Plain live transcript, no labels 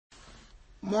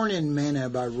Morning Manna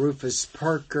by Rufus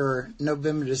Parker,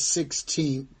 November the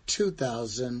 16th,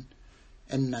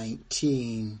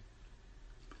 2019.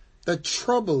 The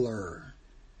Troubler.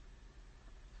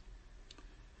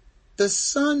 The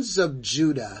sons of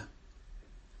Judah,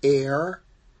 Er,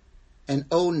 and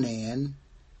Onan,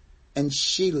 and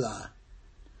Shelah,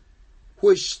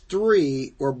 which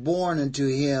three were born unto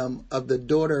him of the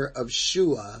daughter of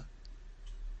Shua,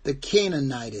 the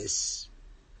Canaanitess.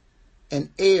 And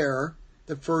Er,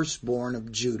 the firstborn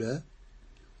of Judah,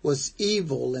 was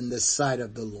evil in the sight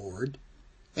of the Lord,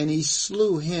 and he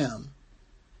slew him.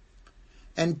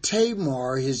 And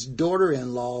Tamar his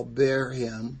daughter-in-law bare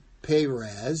him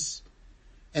Perez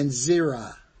and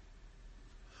Zerah.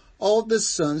 All the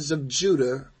sons of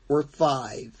Judah were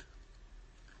 5.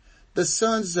 The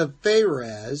sons of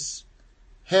Pharez,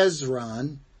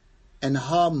 Hezron, and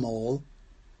Hamul,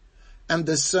 and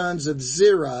the sons of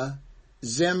Zerah,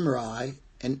 Zimri,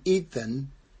 and Ethan,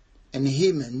 and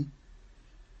Heman,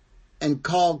 and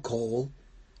Calcol,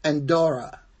 and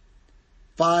Dora,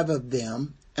 5 of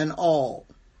them in all.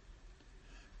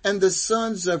 And the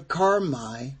sons of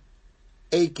Carmi,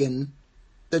 Achan,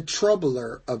 the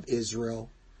troubler of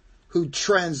Israel, who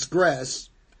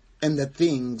transgressed in the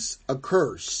things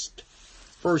accursed.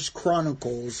 1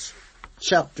 Chronicles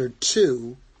chapter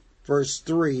 2, verse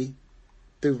 3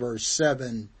 through verse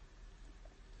 7.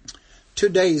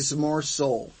 Today's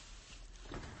morsel.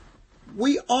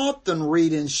 We often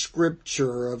read in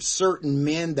Scripture of certain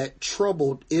men that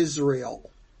troubled Israel.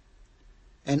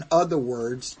 In other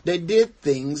words, they did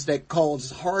things that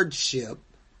caused hardship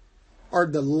or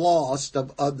the loss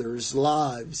of others'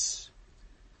 lives.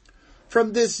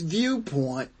 From this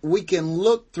viewpoint, we can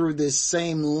look through this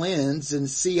same lens and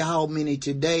see how many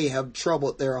today have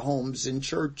troubled their homes and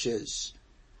churches.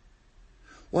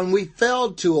 When we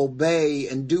fail to obey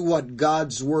and do what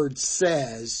God's Word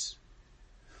says,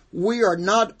 we are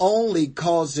not only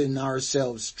causing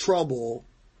ourselves trouble,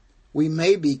 we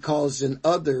may be causing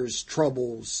others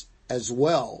troubles as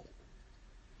well.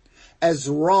 As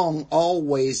wrong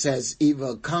always has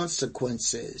evil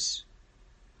consequences.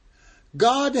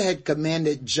 God had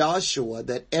commanded Joshua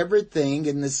that everything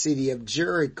in the city of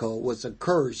Jericho was a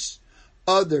curse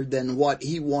other than what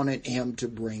he wanted him to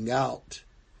bring out.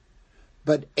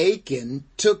 But Achan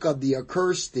took of the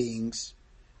accursed things,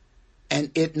 and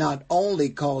it not only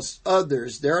cost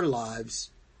others their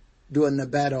lives during the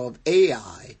battle of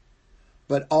Ai,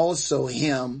 but also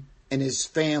him and his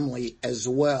family as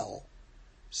well.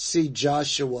 See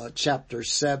Joshua chapter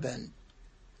 7.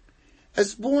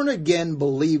 As born-again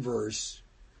believers,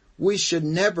 we should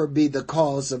never be the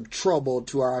cause of trouble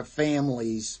to our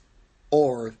families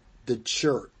or the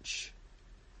church.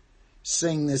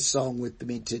 Sing this song with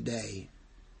me today.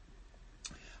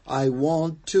 I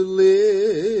want to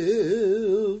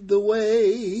live the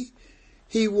way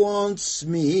He wants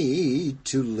me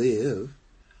to live.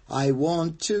 I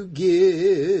want to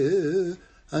give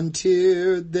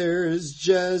until there's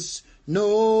just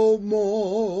no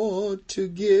more to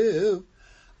give.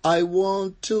 I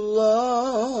want to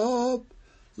love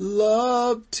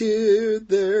till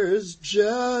there's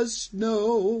just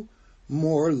no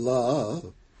more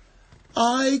love.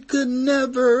 I could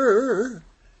never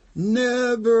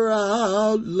outlove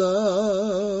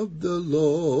the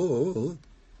Lord.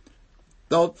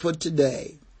 Thought for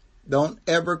today. Don't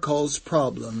ever cause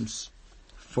problems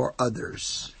for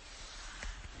others.